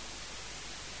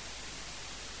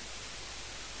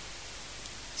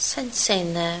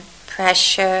 Sensing the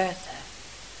pressure,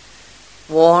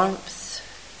 the warmth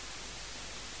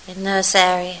in those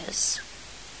areas.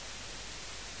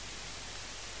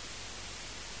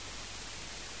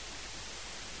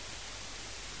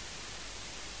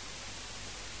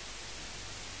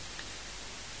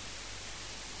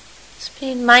 Just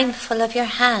being mindful of your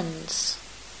hands,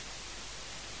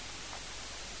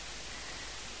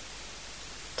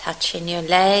 touching your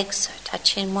legs or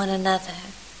touching one another.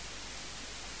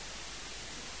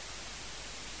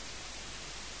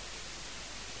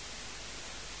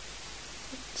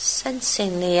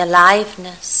 Sensing the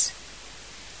aliveness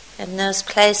in those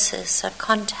places of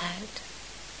contact.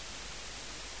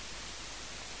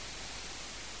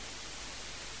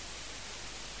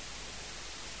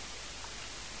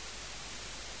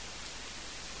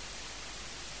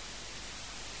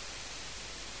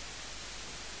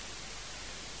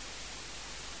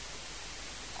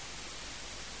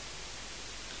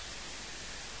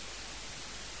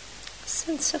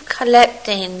 Sense of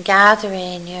collecting,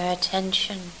 gathering your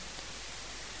attention.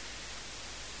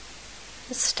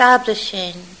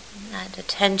 Establishing that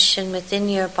attention within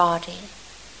your body.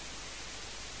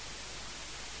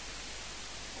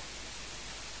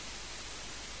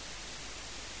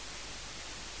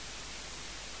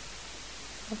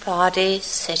 The body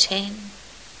sitting.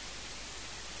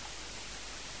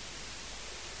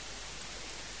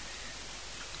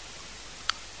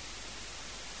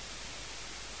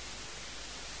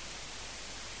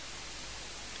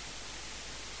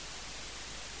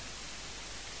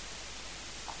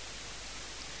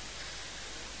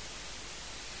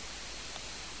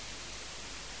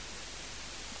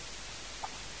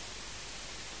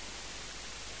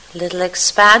 A little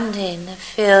expanding the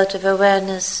field of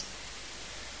awareness,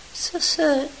 so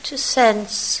to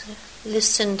sense,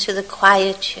 listen to the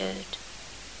quietude,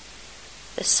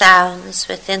 the sounds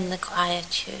within the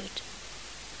quietude,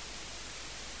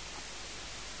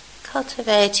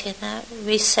 cultivating that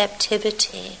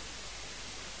receptivity,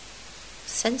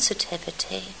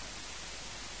 sensitivity.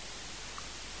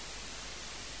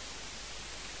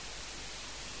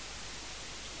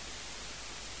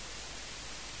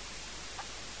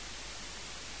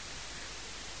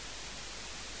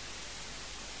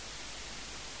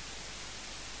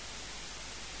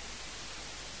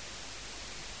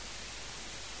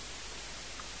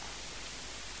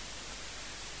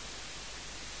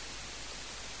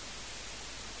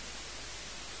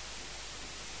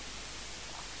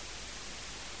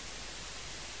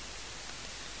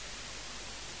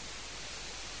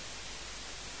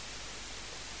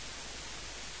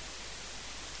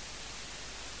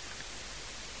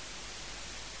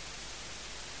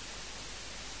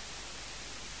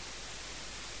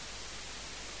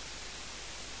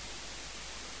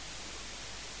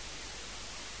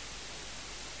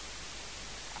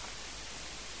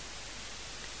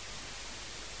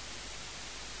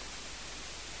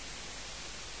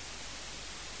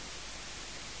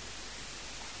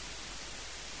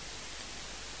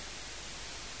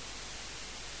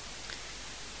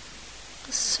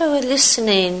 So we're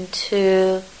listening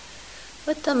to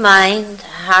what the mind, the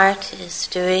heart is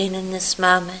doing in this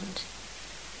moment.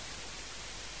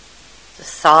 The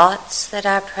thoughts that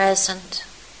are present.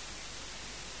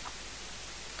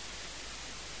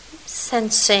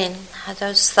 Sensing how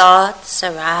those thoughts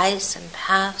arise and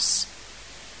pass,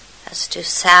 as do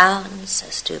sounds,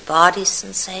 as do body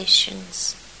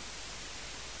sensations.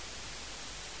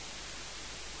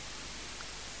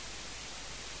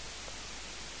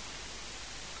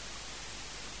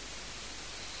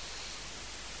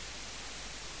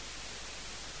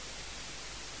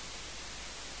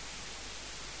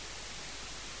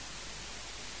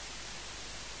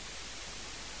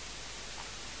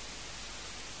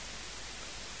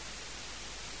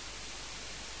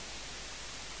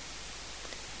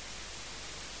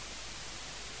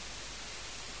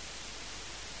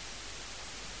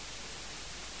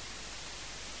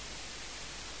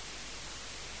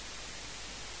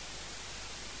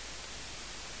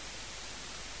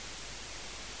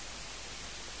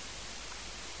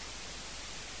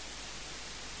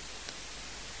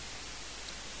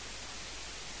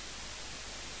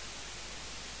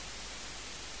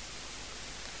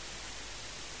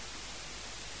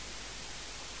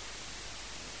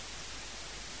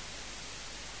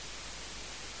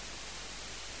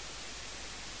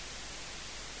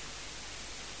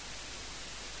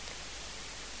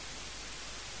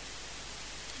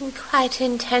 And quite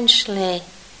intentionally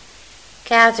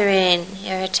gathering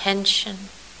your attention,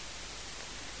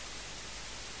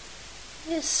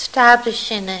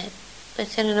 establishing it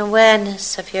within an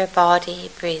awareness of your body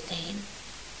breathing,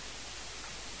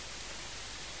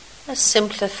 a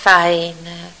simplifying,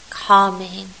 a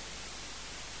calming,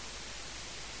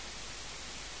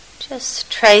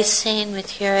 Just tracing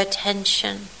with your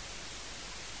attention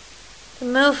the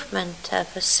movement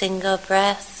of a single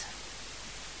breath.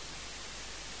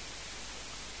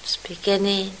 Its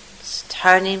beginning, its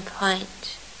turning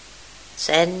point, its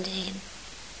ending.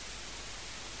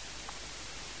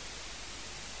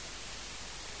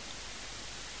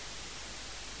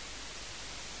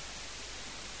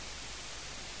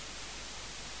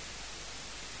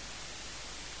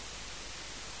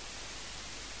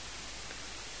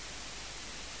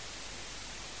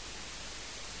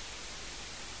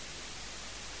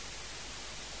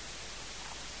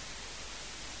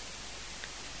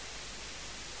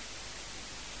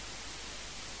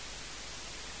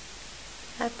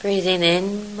 Breathing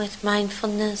in with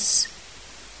mindfulness,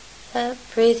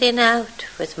 breathing out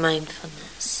with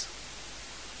mindfulness.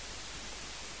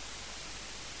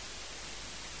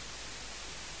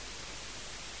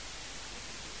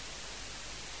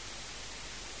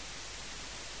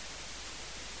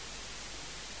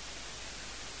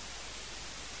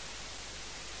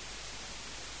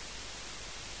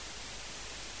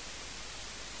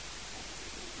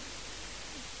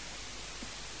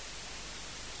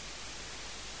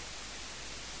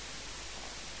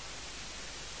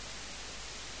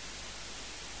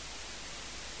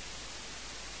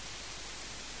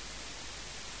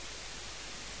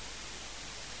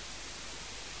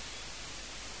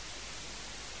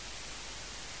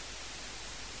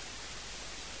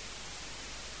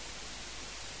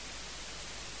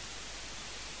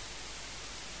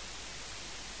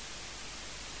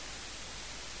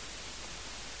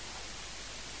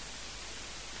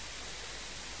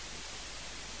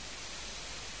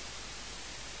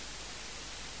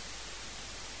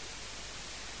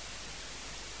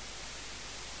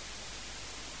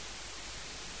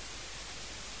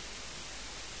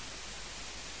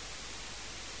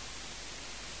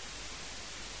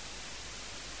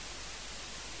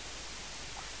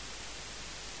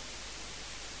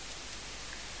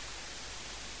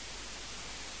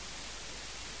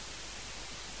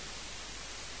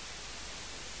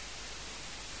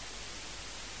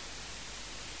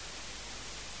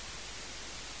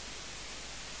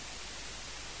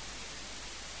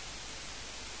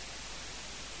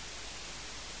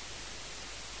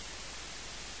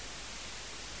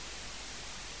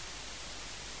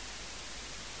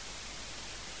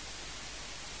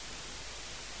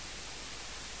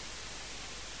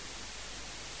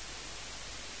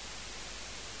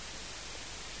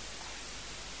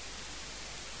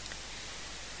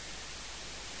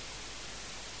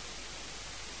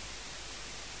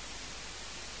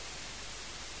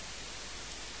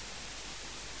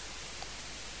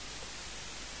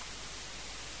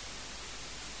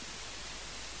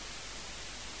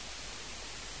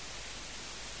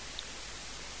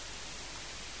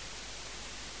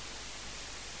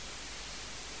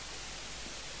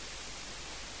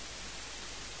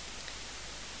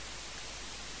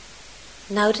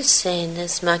 Noticing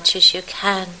as much as you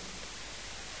can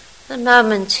the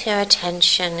moment your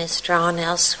attention is drawn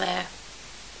elsewhere,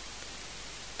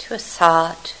 to a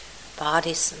thought,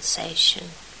 body sensation,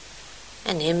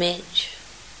 an image.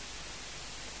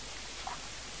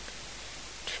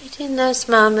 Treating those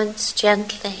moments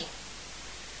gently,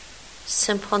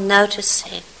 simple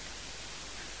noticing,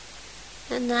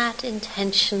 and that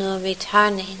intentional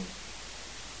returning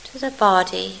to the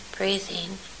body,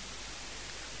 breathing.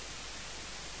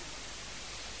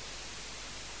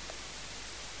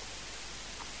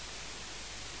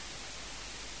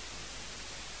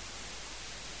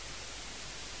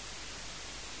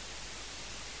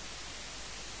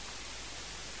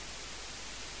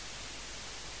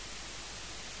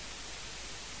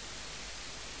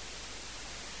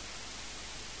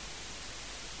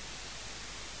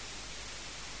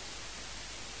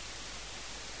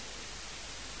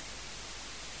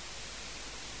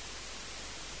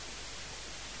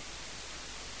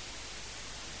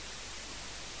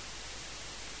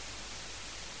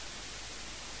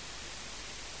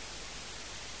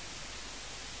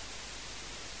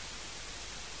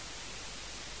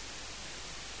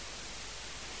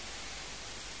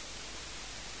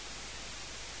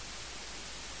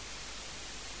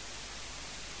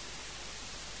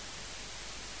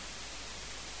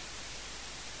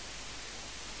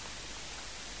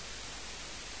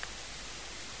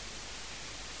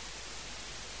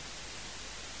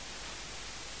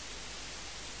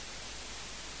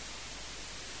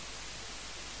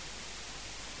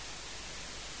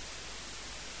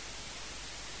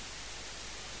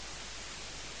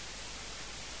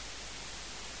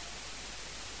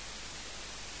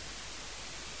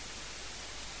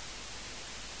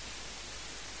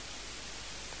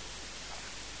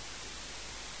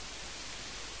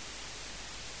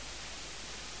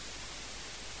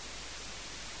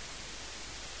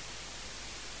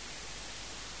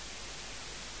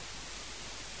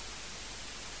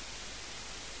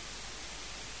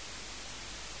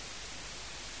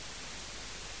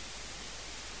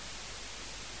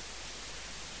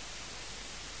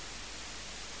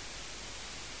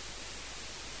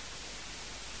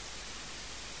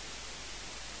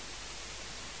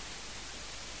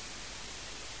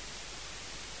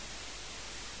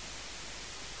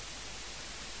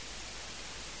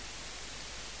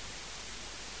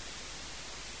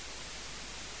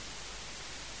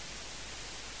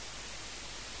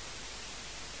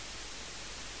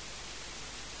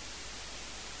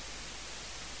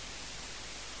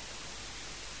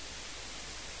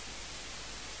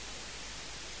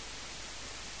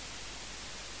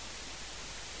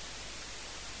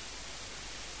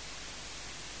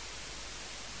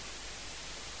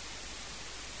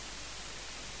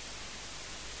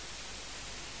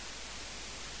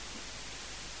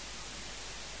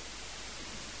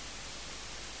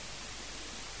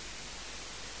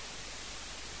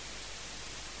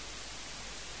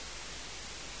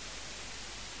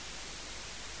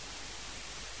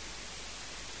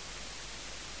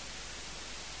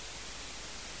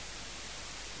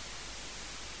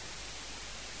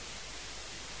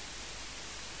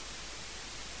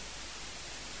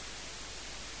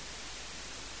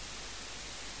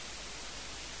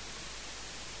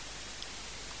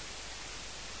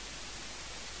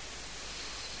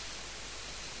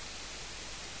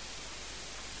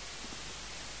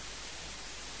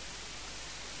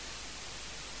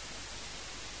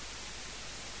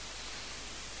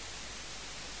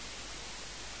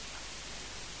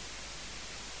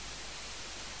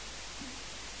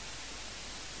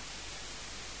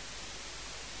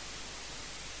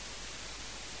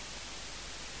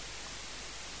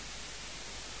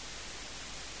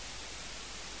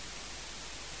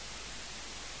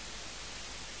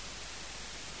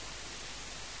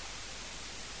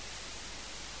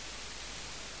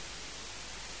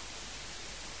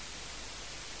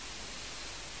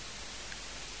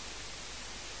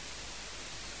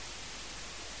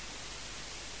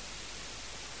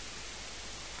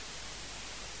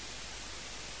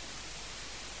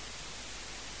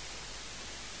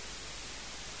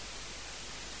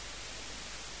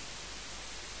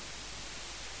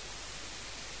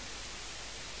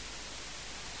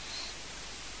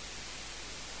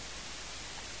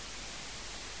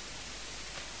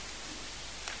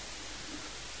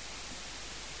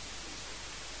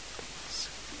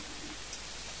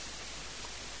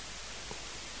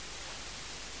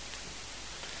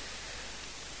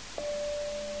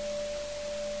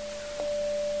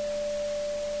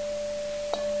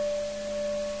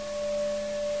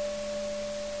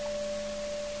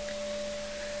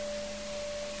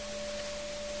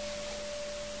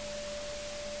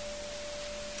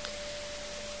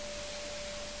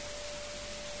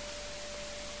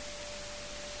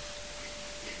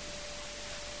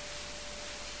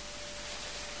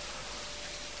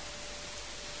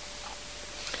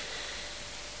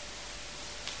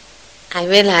 I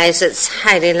realise it's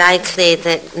highly likely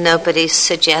that nobody's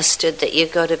suggested that you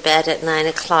go to bed at 9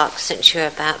 o'clock since you're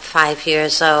about 5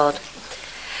 years old.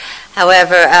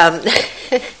 However,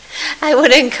 I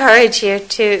would encourage you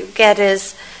to get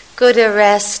as good a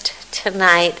rest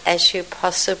tonight as you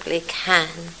possibly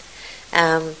can.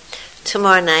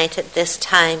 Tomorrow night at this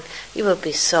time, you will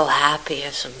be so happy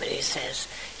if somebody says,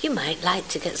 you might like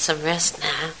to get some rest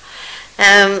now.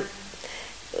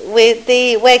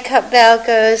 The wake-up bell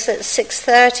goes at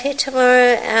 6:30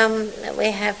 tomorrow.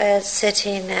 We have a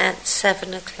sitting at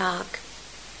 7 o'clock.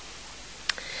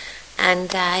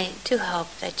 And I do hope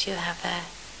that you have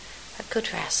a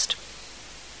good rest.